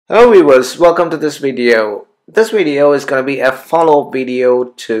Hello viewers, welcome to this video. This video is going to be a follow-up video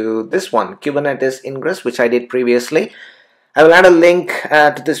to this one, Kubernetes Ingress, which I did previously. I will add a link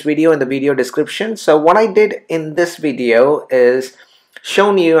to this video in the video description. So what I did in this video is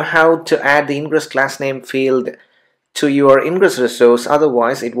shown you how to add the ingress class name field to your ingress resource,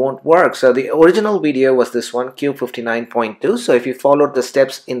 otherwise it won't work. So the original video was this one, Kube 59.2. So if you followed the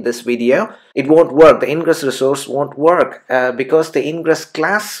steps in this video, it won't work. The ingress resource won't work because the ingress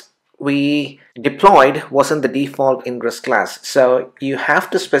class we deployed wasn't the default ingress class. So you have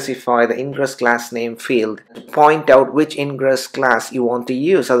to specify the ingress class name field to point out which ingress class you want to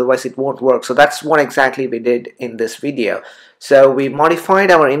use, otherwise it won't work. So that's what exactly we did in this video. So we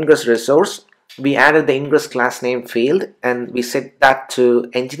modified our ingress resource. We added the ingress class name field and we set that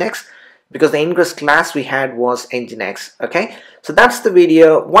to Nginx because the ingress class we had was Nginx. Okay, so that's the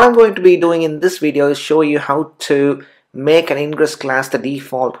video. What I'm going to be doing in this video is show you how to make an ingress class the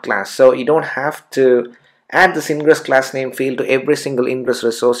default class. So you don't have to add this ingress class name field to every single ingress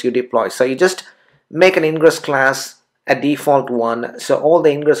resource you deploy. So you just make an ingress class a default one. So all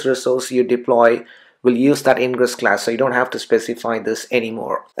the ingress resource you deploy will use that ingress class, so you don't have to specify this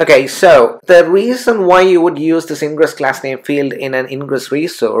anymore. Okay, so the reason why you would use this ingress class name field in an ingress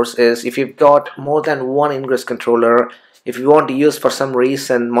resource is if you've got more than one ingress controller, if you want to use for some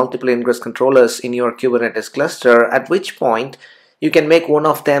reason multiple ingress controllers in your Kubernetes cluster, at which point you can make one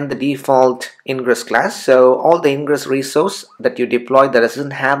of them the default ingress class. So all the ingress resource that you deploy that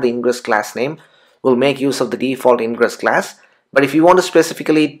doesn't have the ingress class name will make use of the default ingress class. But if you want to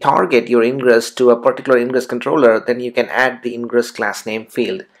specifically target your ingress to a particular ingress controller, then you can add the ingress class name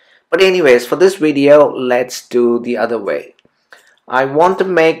field. But anyways, for this video, let's do the other way. I want to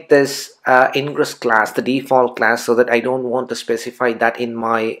make this ingress class the default class so that I don't want to specify that in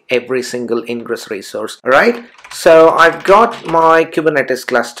my every single ingress resource. Alright, so I've got my Kubernetes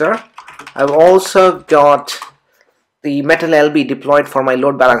cluster. I've also got the MetalLB deployed for my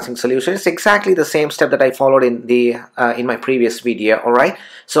load balancing solution. It's exactly the same step that I followed in the in my previous video. All right,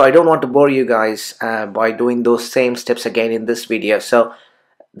 so I don't want to bore you guys by doing those same steps again in this video. So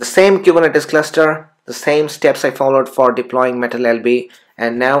the same Kubernetes cluster, the same steps I followed for deploying MetalLB,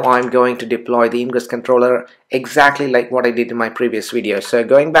 and now I'm going to deploy the ingress controller exactly like what I did in my previous video. So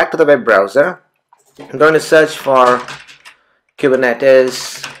going back to the web browser, I'm going to search for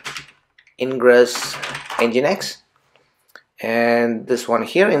Kubernetes Ingress Nginx. And this one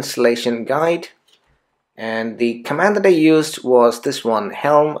here, installation guide, and the command that I used was this one,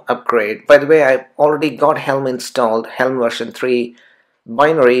 Helm upgrade. By the way, I already got Helm installed, Helm version 3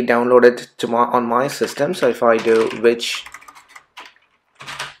 binary downloaded to on my system. So if I do which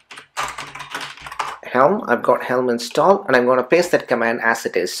Helm, I've got Helm installed, and I'm going to paste that command as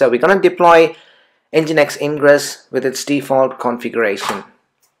it is. So we're going to deploy Nginx Ingress with its default configuration.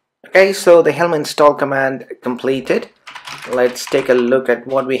 Okay, so the Helm install command completed. Let's take a look at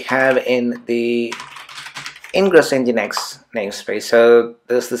what we have in the Ingress Nginx namespace. So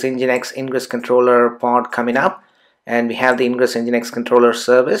there's this Nginx Ingress controller pod coming up, and we have the Ingress Nginx controller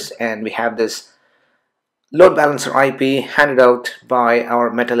service, and we have this load balancer IP handed out by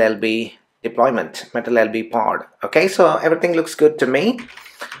our MetalLB deployment, MetalLB pod. Okay, so everything looks good to me.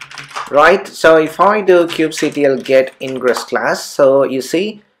 Right, so if I do kubectl get ingress class, so you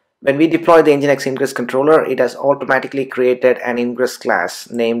see when we deploy the Nginx Ingress controller, it has automatically created an ingress class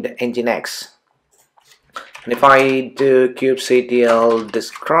named Nginx. And if I do kubectl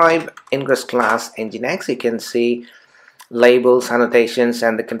describe ingress class Nginx, you can see labels, annotations,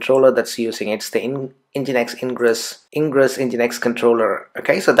 and the controller that's using it. It's the Nginx Ingress Nginx controller.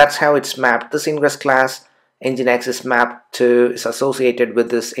 Okay, so that's how it's mapped. This ingress class Nginx is associated with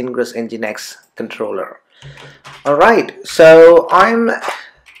this Ingress Nginx controller. Alright, so I'm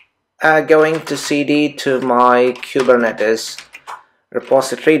going to cd to my Kubernetes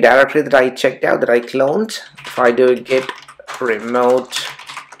repository directory that I checked out, that I cloned. If I do git remote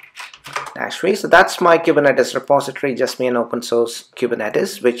 -v, so that's my Kubernetes repository, just me and open source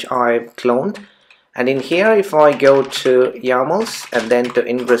Kubernetes, which I've cloned. And in here, if I go to YAMLs and then to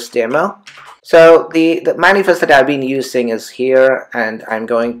ingress.demo, so the manifest that I've been using is here, and I'm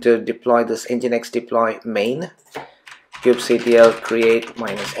going to deploy this Nginx deploy main. kubectl create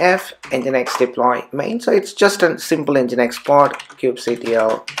 -f Nginx deploy main. So it's just a simple Nginx pod,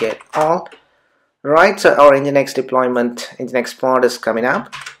 kubectl get all. Right, so our Nginx deployment Nginx pod is coming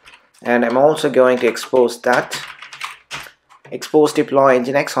up, and I'm also going to expose that. Expose deploy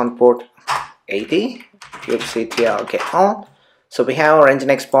Nginx on port 80, kubectl get all. So we have our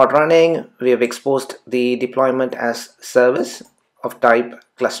Nginx pod running. We have exposed the deployment as service of type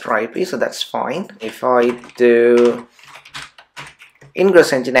cluster IP, so that's fine. If I do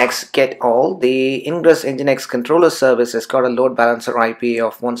Ingress Nginx get all. The Ingress Nginx controller service has got a load balancer IP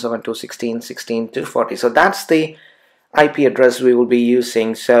of 172.16.16.240. So that's the IP address we will be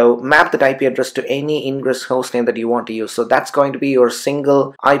using. So map that IP address to any Ingress hostname that you want to use. So that's going to be your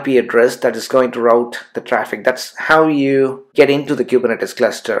single IP address that is going to route the traffic. That's how you get into the Kubernetes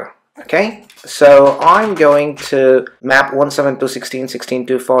cluster. Okay, so I'm going to map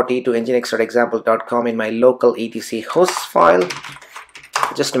 172.16.16.240 to nginx.example.com in my local etc hosts file,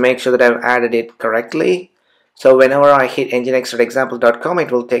 just to make sure that I've added it correctly. So whenever I hit nginx.example.com,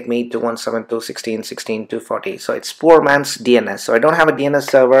 it will take me to 172.16.16.240. So it's poor man's DNS. So I don't have a DNS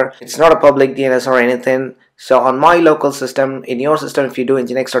server. It's not a public DNS or anything. So on my local system, in your system, if you do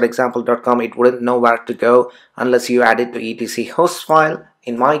nginx.example.com, it wouldn't know where to go unless you add it to etc host file.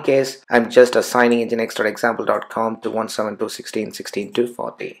 In my case, I'm just assigning nginx.example.com to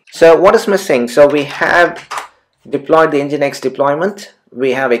 172.16.16.240. So what is missing? So we have deployed the Nginx deployment.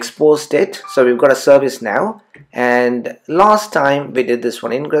 We have exposed it. So we've got a service now. And last time we did this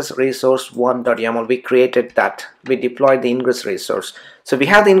one, ingress resource 1.yaml. We created that. We deployed the ingress resource. So we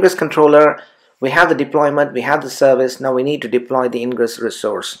have the ingress controller. We have the deployment. We have the service. Now we need to deploy the ingress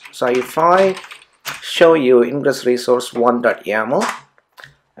resource. So if I show you ingress resource 1.yaml.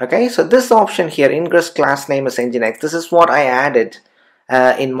 Okay, so this option here, ingress class name is Nginx. This is what I added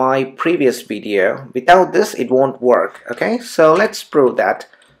in my previous video. Without this, it won't work. Okay, so let's prove that.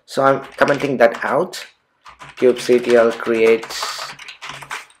 So I'm commenting that out. kubectl creates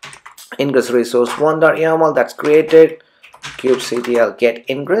ingress resource 1.yaml. That's created. kubectl get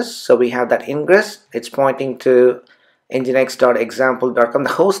ingress. So we have that ingress. It's pointing to nginx.example.com. The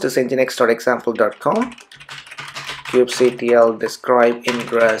host is nginx.example.com. kubectl describe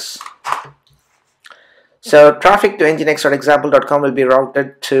ingress. So traffic to nginx.example.com will be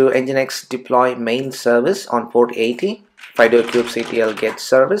routed to nginx deploy main service on port 80. If I do kubectl get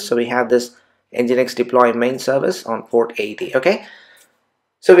service, so we have this nginx deploy main service on port 80. Okay,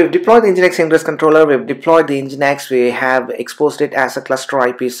 so we've deployed the nginx ingress controller, we've deployed the nginx, we have exposed it as a cluster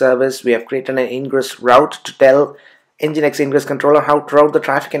IP service, we have created an ingress route to tell Nginx ingress controller how to route the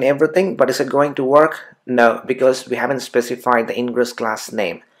traffic and everything. But is it going to work? No, because we haven't specified the ingress class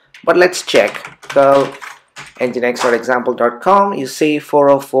name. But let's check. Curl nginx.example.com. You see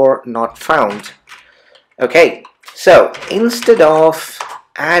 404 not found. Okay, so instead of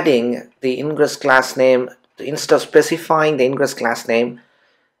adding the ingress class name, instead of specifying the ingress class name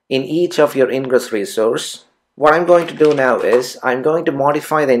in each of your ingress resource, what I'm going to do now is I'm going to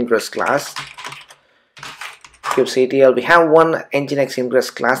modify the ingress class. kubectl, we have one Nginx ingress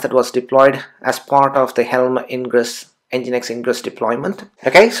class that was deployed as part of the Helm ingress Nginx ingress deployment.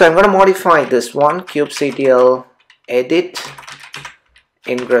 Okay, so I'm going to modify this one. kubectl edit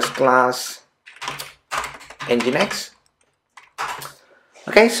ingress class Nginx.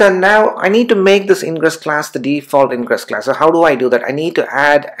 Okay, so now I need to make this ingress class the default ingress class. So how do I do that? I need to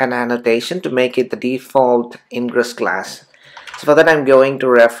add an annotation to make it the default ingress class. So for that, I'm going to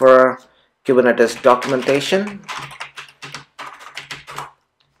refer Kubernetes documentation.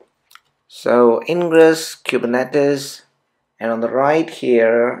 So ingress Kubernetes, and on the right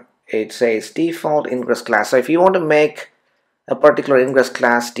here it says default ingress class. So if you want to make a particular ingress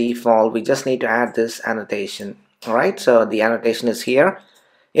class default, we just need to add this annotation. Alright, so the annotation is here.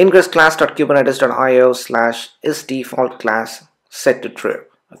 Ingress class.kubernetes.io/is default class set to true.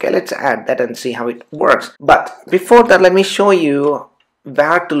 Okay, let's add that and see how it works. But before that, let me show you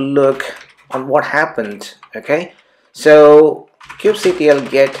where to look on what happened. Okay, so kubectl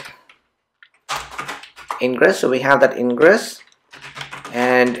get ingress. So we have that ingress,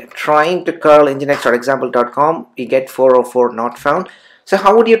 and trying to curl nginx.example.com, we get 404 not found. So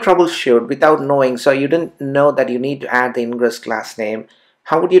how would you troubleshoot without knowing? So you didn't know that you need to add the ingress class name.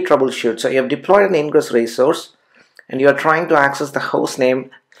 How would you troubleshoot? So you have deployed an ingress resource and you are trying to access the host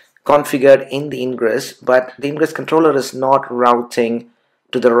name configured in the ingress, but the ingress controller is not routing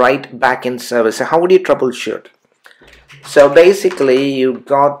to the right backend service. So how would you troubleshoot? So basically you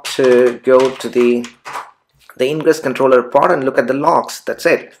got to go to the ingress controller part and look at the logs. That's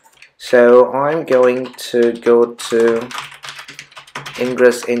it. So I'm going to go to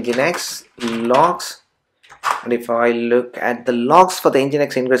ingress Nginx logs, and if I look at the logs for the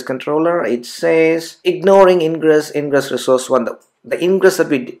Nginx ingress controller, it says ignoring ingress resource 1. The ingress that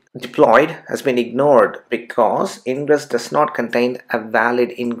we deployed has been ignored because ingress does not contain a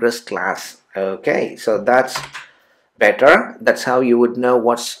valid ingress class. Okay, so that's better. That's how you would know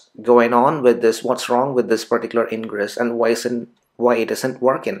what's going on with this, what's wrong with this particular ingress, and why it isn't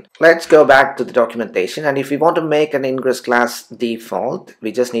working. Let's go back to the documentation, and if we want to make an ingress class default,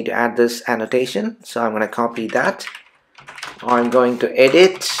 we just need to add this annotation. So I'm going to copy that, I'm going to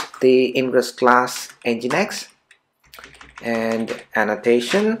edit the ingress class Nginx and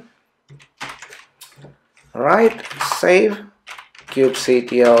annotation. Alright, save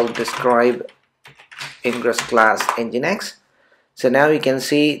kubectl describe ingress class Nginx. So now you can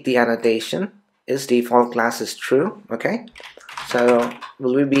see the annotation is default class is true. Okay, so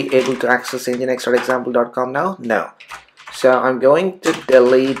will we be able to access nginx.example.com now? No. So I'm going to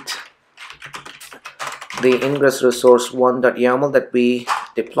delete the ingress resource 1.yaml that we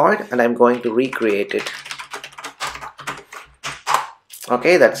deployed, and I'm going to recreate it.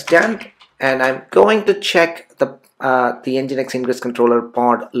 Okay, that's done, and I'm going to check the Nginx ingress controller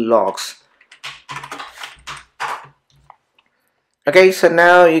pod logs. Okay, so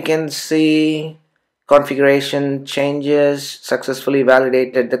now you can see configuration changes, successfully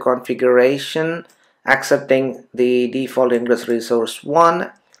validated the configuration, accepting the default ingress resource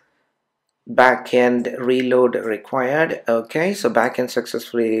 1, backend reload required. Okay, so backend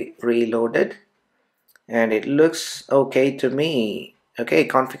successfully reloaded and it looks okay to me. Okay,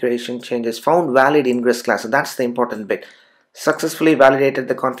 configuration changes, found valid ingress class. So that's the important bit. Successfully validated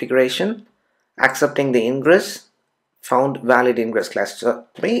the configuration, accepting the ingress, found valid ingress class. So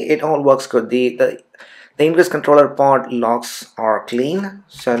to me it all works good. The ingress controller pod logs are clean,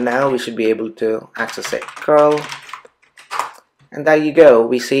 so now we should be able to access it. Curl, and there you go,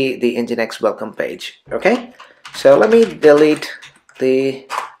 we see the Nginx welcome page. Okay, so let me delete the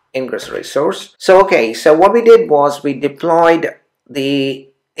ingress resource. So okay, so what we did was we deployed the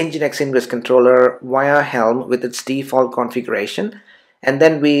Nginx ingress controller via Helm with its default configuration, and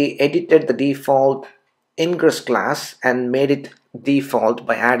then we edited the default ingress class and made it default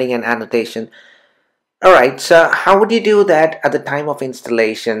by adding an annotation. Alright, so how would you do that at the time of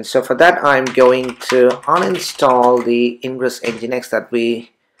installation? So for that I'm going to uninstall the ingress Nginx that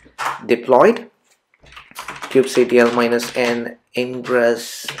we deployed. kubectl -n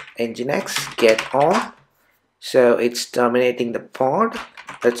ingress Nginx get all. So it's terminating the pod.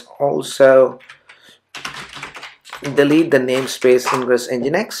 Let's also delete the namespace ingress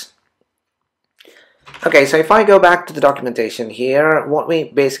Nginx. Okay, so if I go back to the documentation here, what we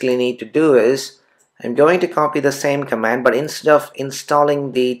basically need to do is I'm going to copy the same command, but instead of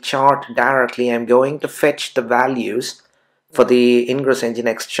installing the chart directly, I'm going to fetch the values for the ingress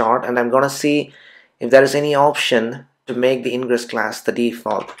Nginx chart, and I'm going to see if there is any option to make the ingress class the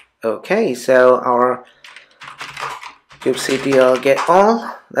default. Okay, so our kubectl get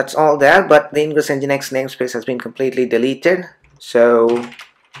all, that's all there, but the ingress Nginx namespace has been completely deleted. So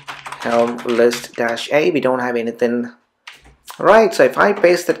helm list -a, we don't have anything. Right, so if I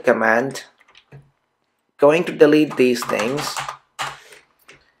paste that command, going to delete these things,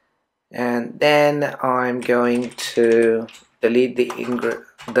 and then I'm going to delete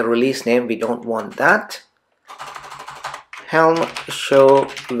the release name, we don't want that. Helm show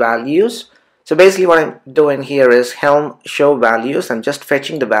values. So basically what I'm doing here is helm show values. I'm just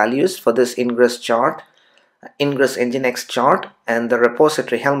fetching the values for this ingress chart, ingress Nginx chart, and the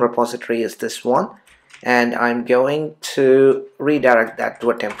repository, helm repository is this one, and I'm going to redirect that to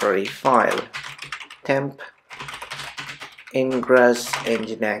a temporary file. Temp ingress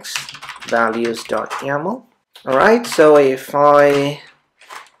Nginx values.yaml. Alright, so if I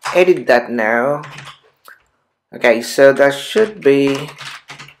edit that now, okay, so there should be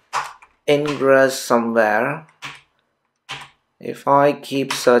ingress somewhere. If I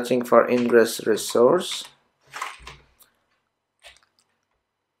keep searching for ingress resource,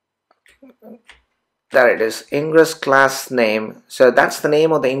 there it is, ingress class name. So that's the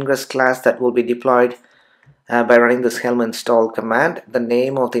name of the ingress class that will be deployed by running this helm install command. The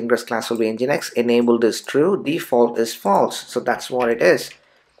name of the ingress class will be Nginx. Enabled is true, default is false. So that's what it is.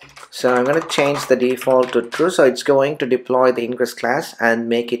 So I'm going to change the default to true. So it's going to deploy the ingress class and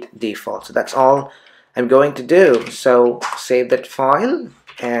make it default. So that's all I'm going to do. So save that file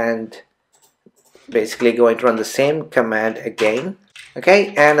and basically going to run the same command again.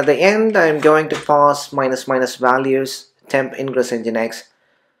 Okay, and at the end I'm going to pass -- values temp ingress Nginx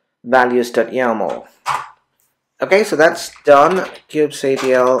values.yaml. Okay, so that's done.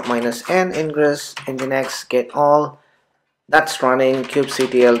 kubectl -n ingress Nginx get all. That's running.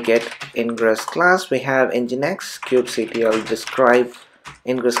 kubectl get ingress class. We have Nginx. kubectl describe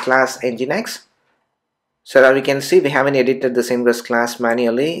ingress class Nginx. So that we can see we haven't edited this ingress class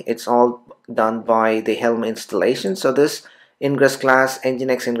manually. It's all done by the Helm installation. So this ingress class,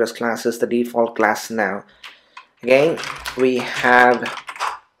 Nginx ingress class, is the default class now. Again, we have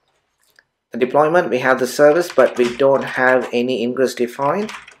the deployment, we have the service, but we don't have any ingress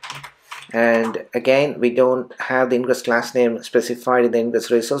defined. And again, we don't have the ingress class name specified in the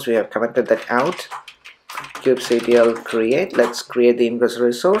ingress resource. We have commented that out. kubectl create. Let's create the ingress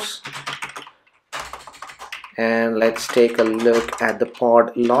resource, and let's take a look at the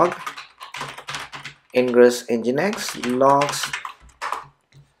pod log. Ingress Nginx logs,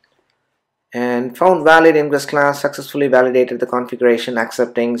 and found valid ingress class, successfully validated the configuration,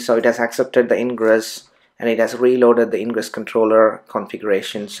 accepting. So it has accepted the ingress and it has reloaded the ingress controller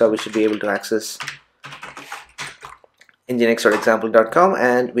configuration. So we should be able to access nginx.example.com,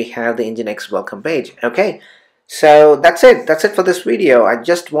 and we have the Nginx welcome page. Okay, so that's it for this video. I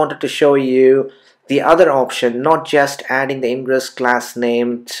just wanted to show you the other option, not just adding the ingress class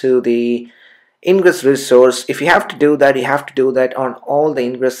name to the ingress resource. If you have to do that, you have to do that on all the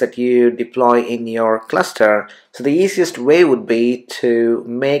ingress that you deploy in your cluster. So the easiest way would be to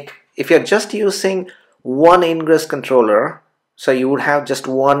make, if you're just using one ingress controller, so you would have just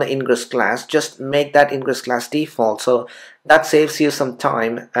one ingress class, just make that ingress class default. So that saves you some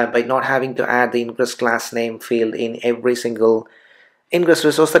time by not having to add the ingress class name field in every single ingress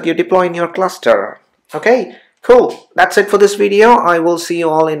resource that you deploy in your cluster. Okay, cool. That's it for this video. I will see you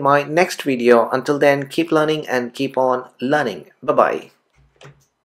all in my next video. Until then, keep learning and keep on learning. Bye-bye.